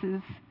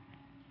Thomas's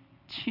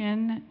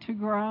chin to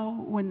grow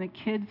when the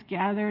kids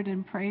gathered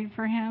and prayed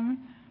for him.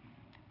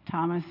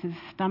 Thomas's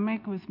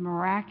stomach was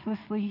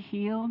miraculously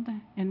healed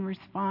in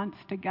response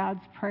to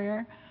God's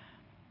prayer.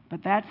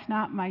 But that's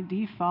not my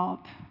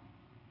default.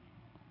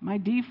 My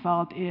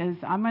default is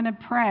I'm going to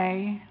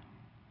pray.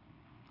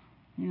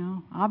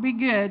 I'll be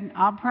good.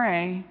 I'll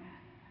pray.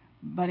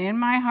 But in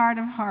my heart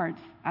of hearts,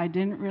 I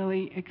didn't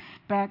really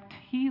expect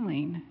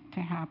healing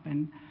to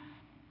happen.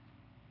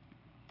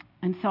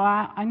 And so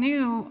I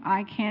knew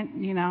I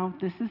can't,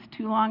 this is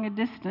too long a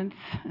distance.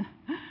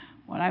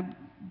 What I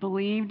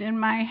believed in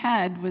my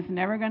head was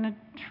never going to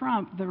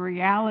trump the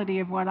reality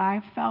of what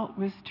I felt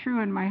was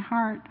true in my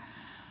heart.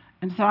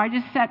 And so I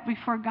just sat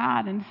before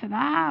God and said,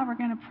 we're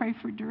going to pray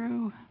for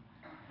Drew.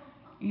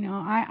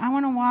 I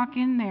want to walk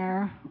in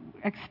there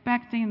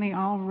expecting the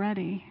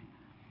already.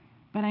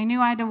 But I knew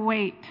I had to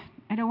wait.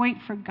 I had to wait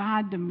for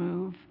God to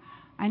move.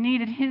 I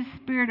needed his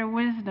spirit of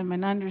wisdom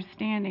and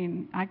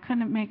understanding. I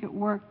couldn't make it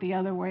work the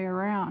other way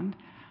around.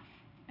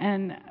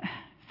 And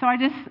so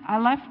I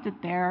left it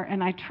there,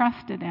 and I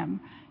trusted him.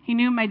 He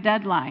knew my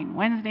deadline,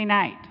 Wednesday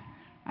night.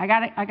 I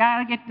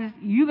gotta get this,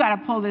 you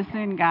gotta pull this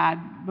in,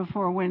 God,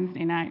 before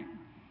Wednesday night.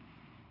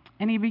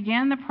 And he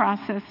began the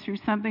process through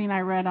something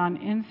I read on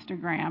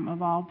Instagram,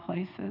 of all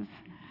places.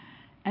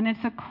 And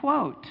it's a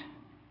quote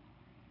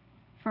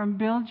from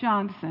Bill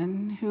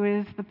Johnson, who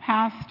is the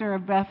pastor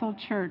of Bethel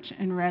Church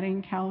in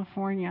Redding,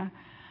 California.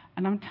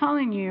 And I'm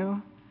telling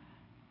you,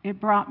 it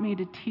brought me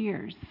to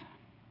tears.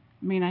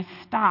 I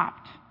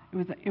stopped.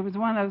 It was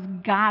one of those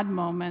God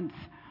moments.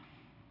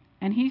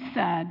 And he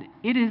said,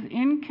 "It is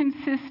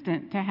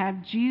inconsistent to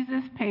have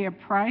Jesus pay a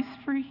price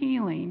for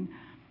healing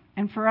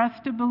and for us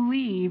to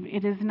believe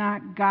it is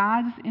not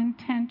God's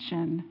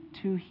intention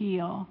to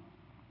heal."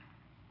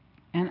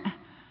 And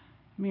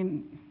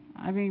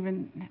I've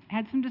even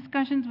had some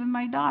discussions with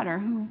my daughter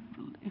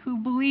who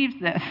believes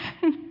this.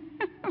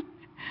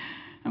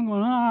 I'm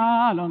going,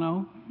 I don't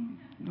know.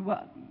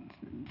 Well,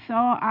 so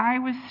I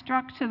was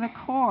struck to the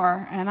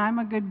core, and I'm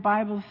a good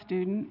Bible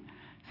student.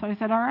 So I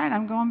said, all right,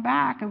 I'm going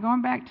back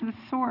to the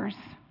source.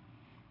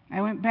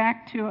 I went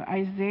back to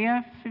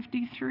Isaiah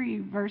 53,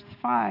 verse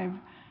 5,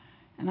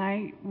 and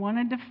I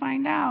wanted to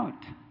find out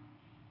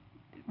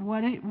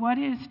what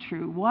is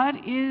true.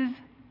 What is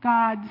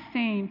God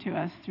saying to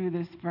us through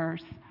this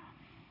verse?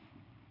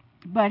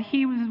 But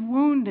he was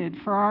wounded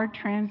for our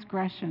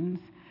transgressions.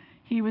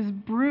 He was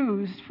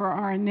bruised for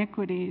our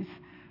iniquities.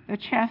 The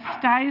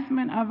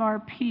chastisement of our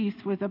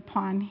peace was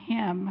upon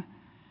him,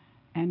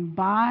 and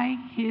by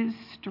his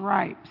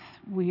stripes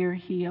we are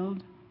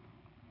healed.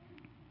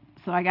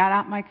 So I got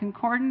out my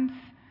concordance,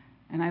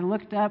 and I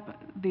looked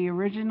up the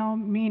original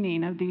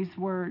meaning of these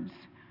words.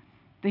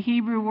 The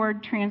Hebrew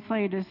word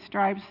translated as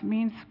stripes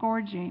means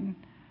scourging.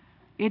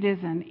 It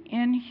is an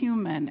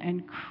inhuman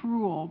and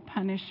cruel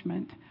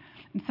punishment.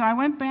 And so I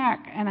went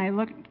back and I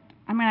looked.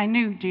 I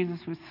knew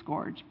Jesus was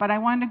scourged, but I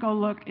wanted to go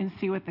look and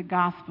see what the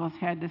Gospels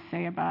had to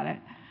say about it.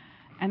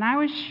 And I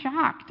was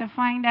shocked to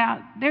find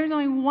out there's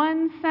only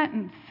one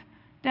sentence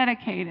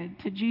dedicated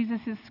to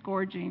Jesus'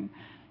 scourging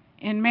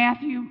in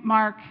Matthew,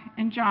 Mark,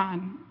 and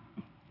John.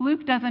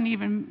 Luke doesn't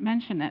even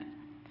mention it.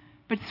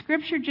 But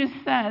Scripture just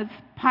says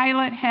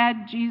Pilate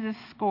had Jesus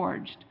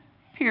scourged,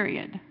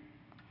 period.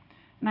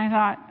 And I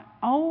thought,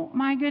 oh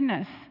my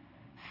goodness,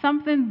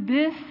 something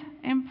this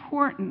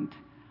important,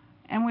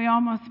 and we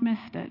almost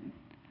missed it.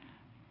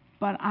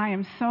 But I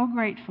am so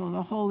grateful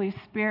the Holy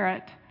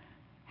Spirit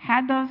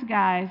had those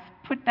guys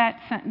put that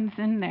sentence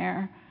in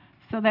there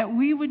so that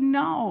we would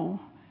know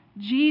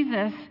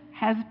Jesus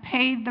has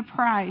paid the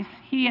price.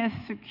 He has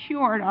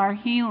secured our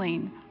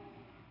healing.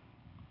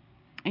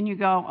 And you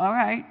go, all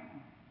right,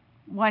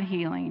 what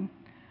healing?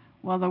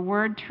 Well, the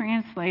word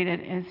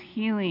translated as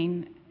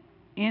healing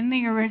in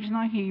the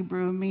original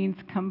Hebrew means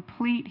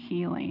complete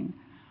healing.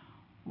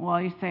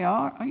 Well, you say,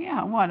 oh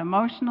yeah, what,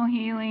 emotional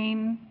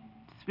healing,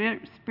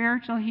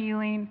 spiritual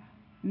healing?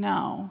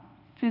 No,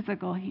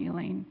 physical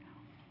healing.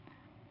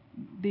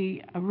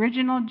 The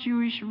original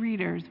Jewish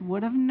readers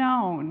would have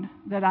known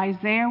that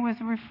Isaiah was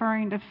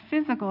referring to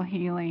physical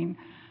healing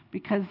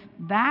because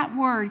that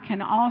word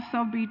can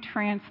also be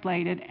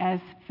translated as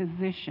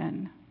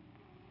physician.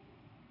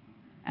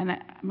 And I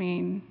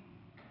mean,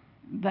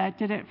 that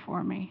did it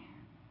for me.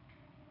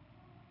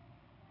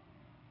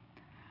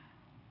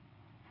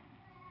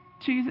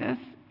 Jesus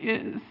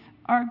is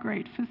our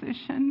great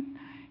physician.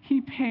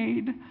 He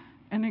paid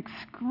an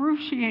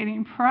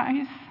excruciating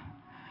price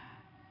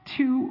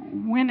to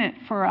win it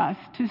for us,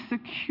 to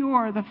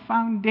secure the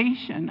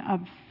foundation of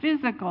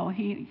physical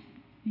healing.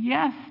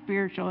 Yes,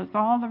 spiritual, it's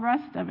all the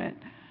rest of it.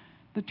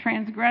 The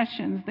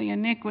transgressions, the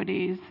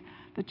iniquities,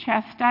 the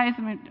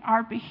chastisement.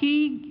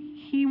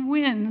 He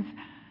wins.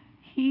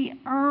 He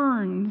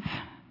earns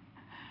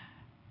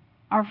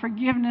our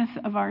forgiveness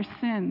of our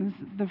sins,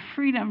 the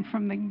freedom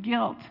from the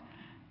guilt,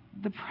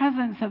 the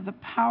presence of the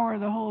power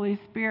of the Holy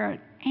Spirit,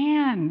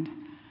 and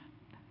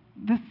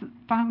the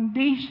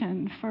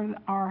foundation for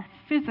our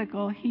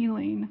physical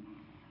healing.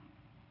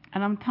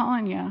 And I'm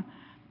telling you,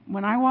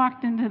 when I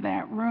walked into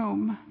that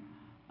room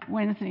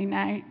Wednesday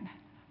night,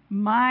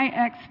 my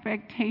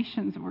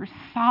expectations were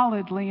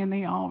solidly in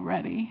the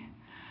already.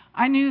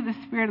 I knew the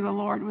Spirit of the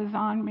Lord was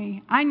on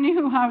me. I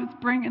knew I was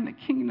bringing the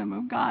kingdom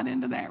of God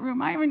into that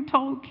room. I even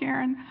told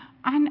Karen,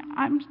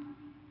 I'm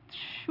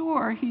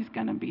sure he's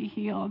going to be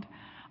healed.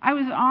 I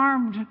was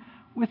armed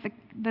with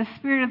the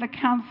spirit of the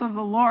counsel of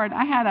the Lord.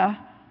 I had a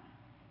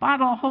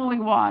bottle of holy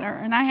water,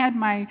 and I had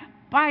my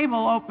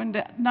Bible opened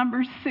at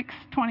Numbers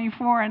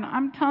 6:24, and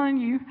I'm telling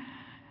you,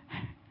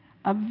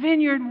 a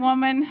vineyard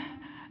woman,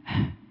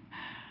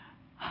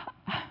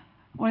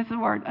 what's the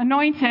word?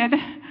 Anointed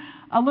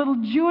a little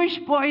Jewish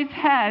boy's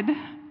head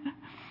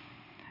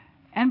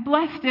and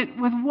blessed it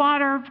with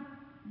water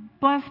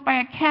blessed by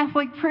a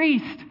Catholic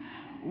priest.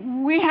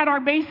 We had our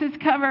bases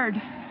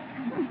covered.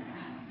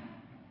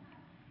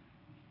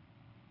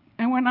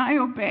 And when I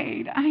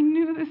obeyed, I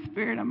knew the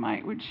Spirit of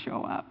might would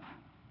show up.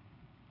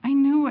 I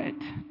knew it.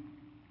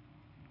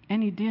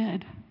 And he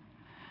did.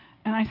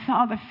 And I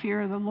saw the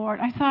fear of the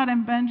Lord. I saw it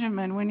in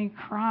Benjamin when he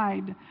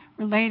cried,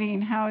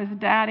 relating how his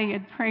daddy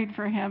had prayed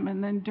for him,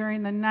 and then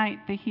during the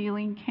night the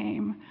healing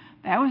came.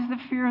 That was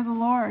the fear of the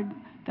Lord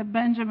that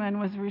Benjamin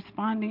was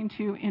responding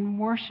to in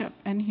worship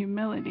and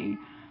humility.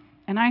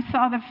 And I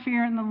saw the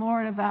fear in the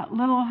Lord of that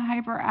little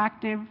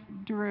hyperactive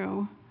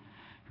Drew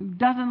who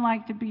doesn't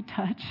like to be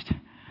touched,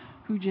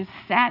 who just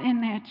sat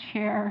in that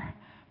chair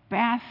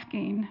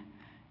basking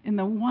in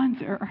the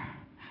wonder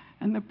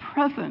and the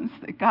presence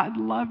that God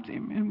loved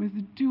him and was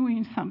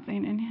doing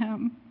something in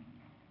him.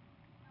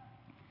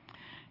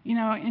 You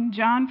know, in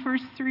John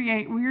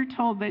 3:8, we are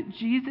told that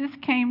Jesus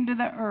came to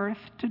the earth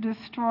to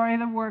destroy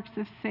the works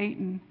of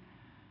Satan.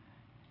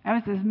 That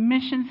was his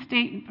mission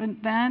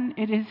statement then.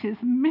 It is his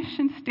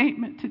mission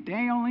statement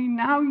today, only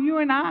now you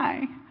and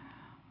I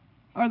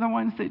are the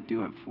ones that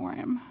do it for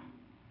him.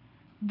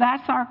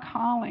 That's our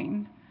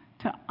calling,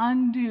 to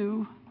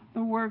undo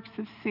the works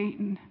of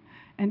Satan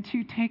and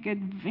to take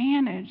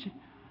advantage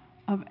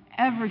of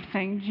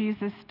everything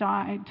Jesus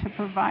died to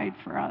provide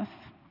for us.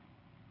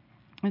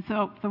 And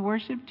so if the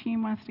worship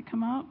team wants to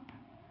come up,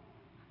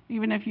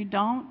 even if you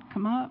don't,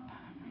 come up.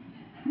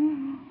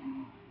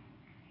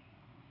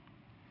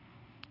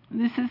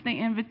 This is the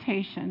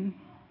invitation.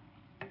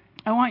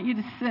 I want you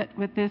to sit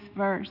with this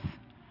verse,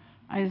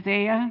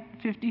 Isaiah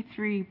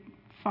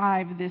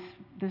 53:5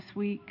 this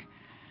week.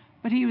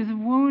 But he was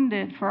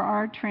wounded for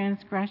our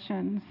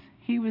transgressions.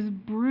 He was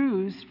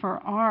bruised for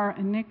our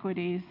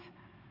iniquities.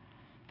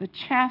 The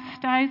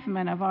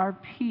chastisement of our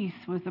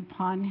peace was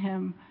upon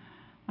him.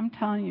 I'm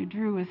telling you,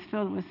 Drew was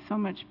filled with so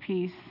much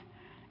peace.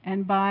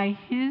 And by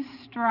his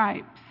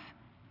stripes,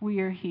 we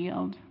are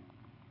healed.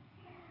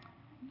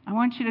 I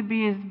want you to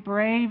be as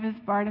brave as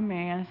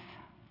Bartimaeus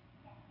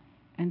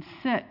and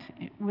sit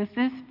with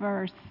this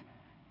verse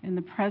in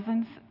the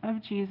presence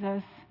of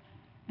Jesus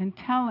and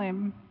tell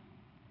him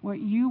what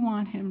you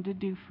want him to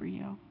do for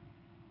you,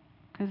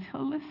 because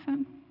he'll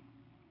listen.